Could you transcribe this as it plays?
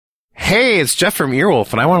Hey, it's Jeff from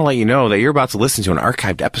Earwolf, and I want to let you know that you're about to listen to an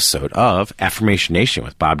archived episode of Affirmation Nation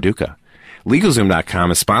with Bob Duca.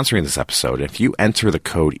 LegalZoom.com is sponsoring this episode. If you enter the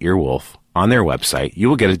code Earwolf on their website, you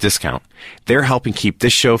will get a discount. They're helping keep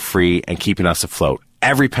this show free and keeping us afloat.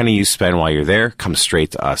 Every penny you spend while you're there comes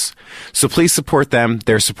straight to us. So please support them.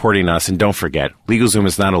 They're supporting us. And don't forget, LegalZoom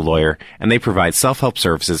is not a lawyer, and they provide self-help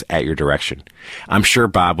services at your direction. I'm sure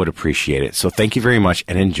Bob would appreciate it. So thank you very much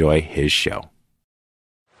and enjoy his show.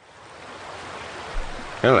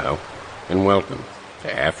 Hello, and welcome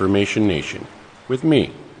to Affirmation Nation with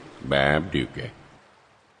me, Bob Duca.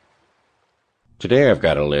 Today I've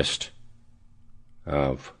got a list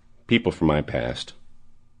of people from my past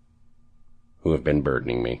who have been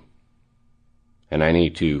burdening me, and I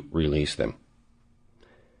need to release them.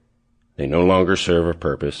 They no longer serve a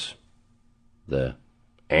purpose. The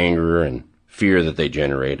anger and fear that they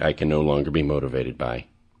generate I can no longer be motivated by,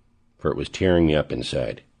 for it was tearing me up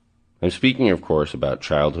inside. I'm speaking, of course, about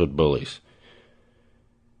childhood bullies.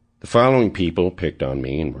 The following people picked on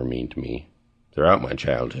me and were mean to me throughout my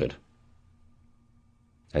childhood.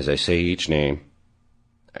 As I say each name,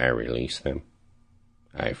 I release them.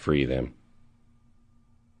 I free them.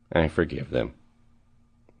 I forgive them.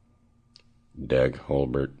 Doug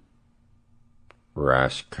Holbert,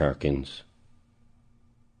 Ross Calkins,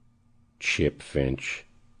 Chip Finch,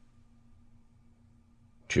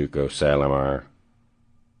 Chuko Salamar,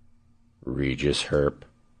 Regis Herp,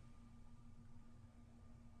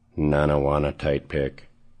 Nanawana Tightpick,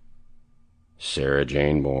 Sarah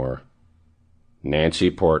Jane Moore,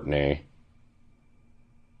 Nancy Portney,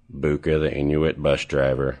 Buka the Inuit bus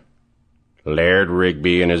driver, Laird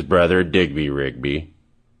Rigby and his brother Digby Rigby,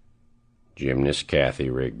 Gymnast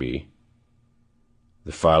Kathy Rigby,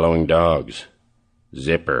 the following dogs: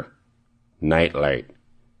 Zipper, Nightlight,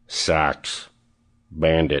 Socks,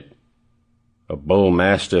 Bandit, a bull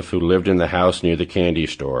mastiff who lived in the house near the candy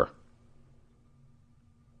store,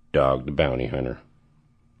 Dog the Bounty Hunter,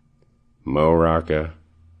 Mo Rocca,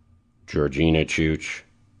 Georgina Chooch,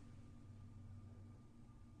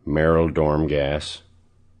 Merrill Dormgas,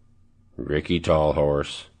 Ricky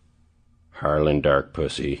Tallhorse, Harlan Dark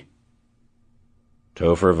Pussy,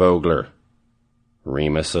 Topher Vogler,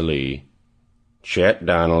 Rima Salih, Chet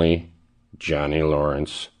Donnelly, Johnny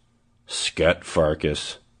Lawrence, Scott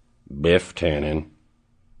Farkas, Biff Tannen,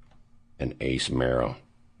 and Ace Merrill.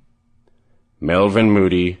 Melvin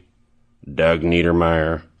Moody, Doug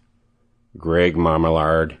Niedermeyer, Greg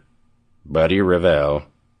Marmalard, Buddy Revell,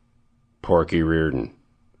 Porky Reardon,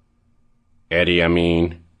 Eddie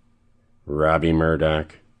Amin, Robbie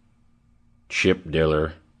Murdoch, Chip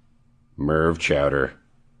Diller, Merv Chowder,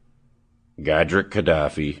 Godric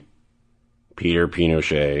Gaddafi, Peter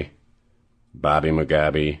Pinochet, Bobby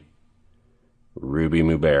Mugabe, Ruby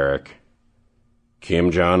Mubarak, Kim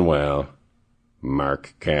Jong-well,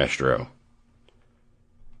 Mark Castro,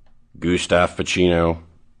 Gustav Pacino,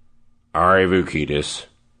 Ari Voukidis,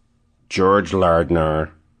 George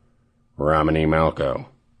Lardner, Romany Malco,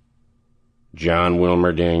 John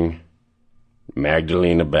Wilmerding,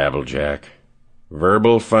 Magdalena Babblejack,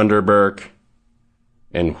 Verbal Funderburk,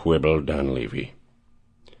 and Whibble Dunleavy.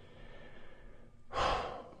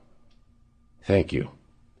 Thank you.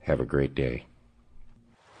 Have a great day.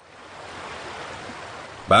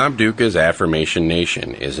 Bob Duca's Affirmation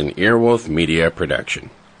Nation is an Earwolf Media production,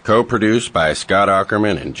 co-produced by Scott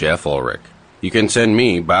Ackerman and Jeff Ulrich. You can send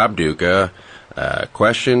me, Bob Duca, a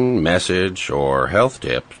question, message, or health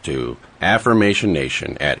tip to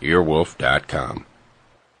affirmationnation@earwolf.com.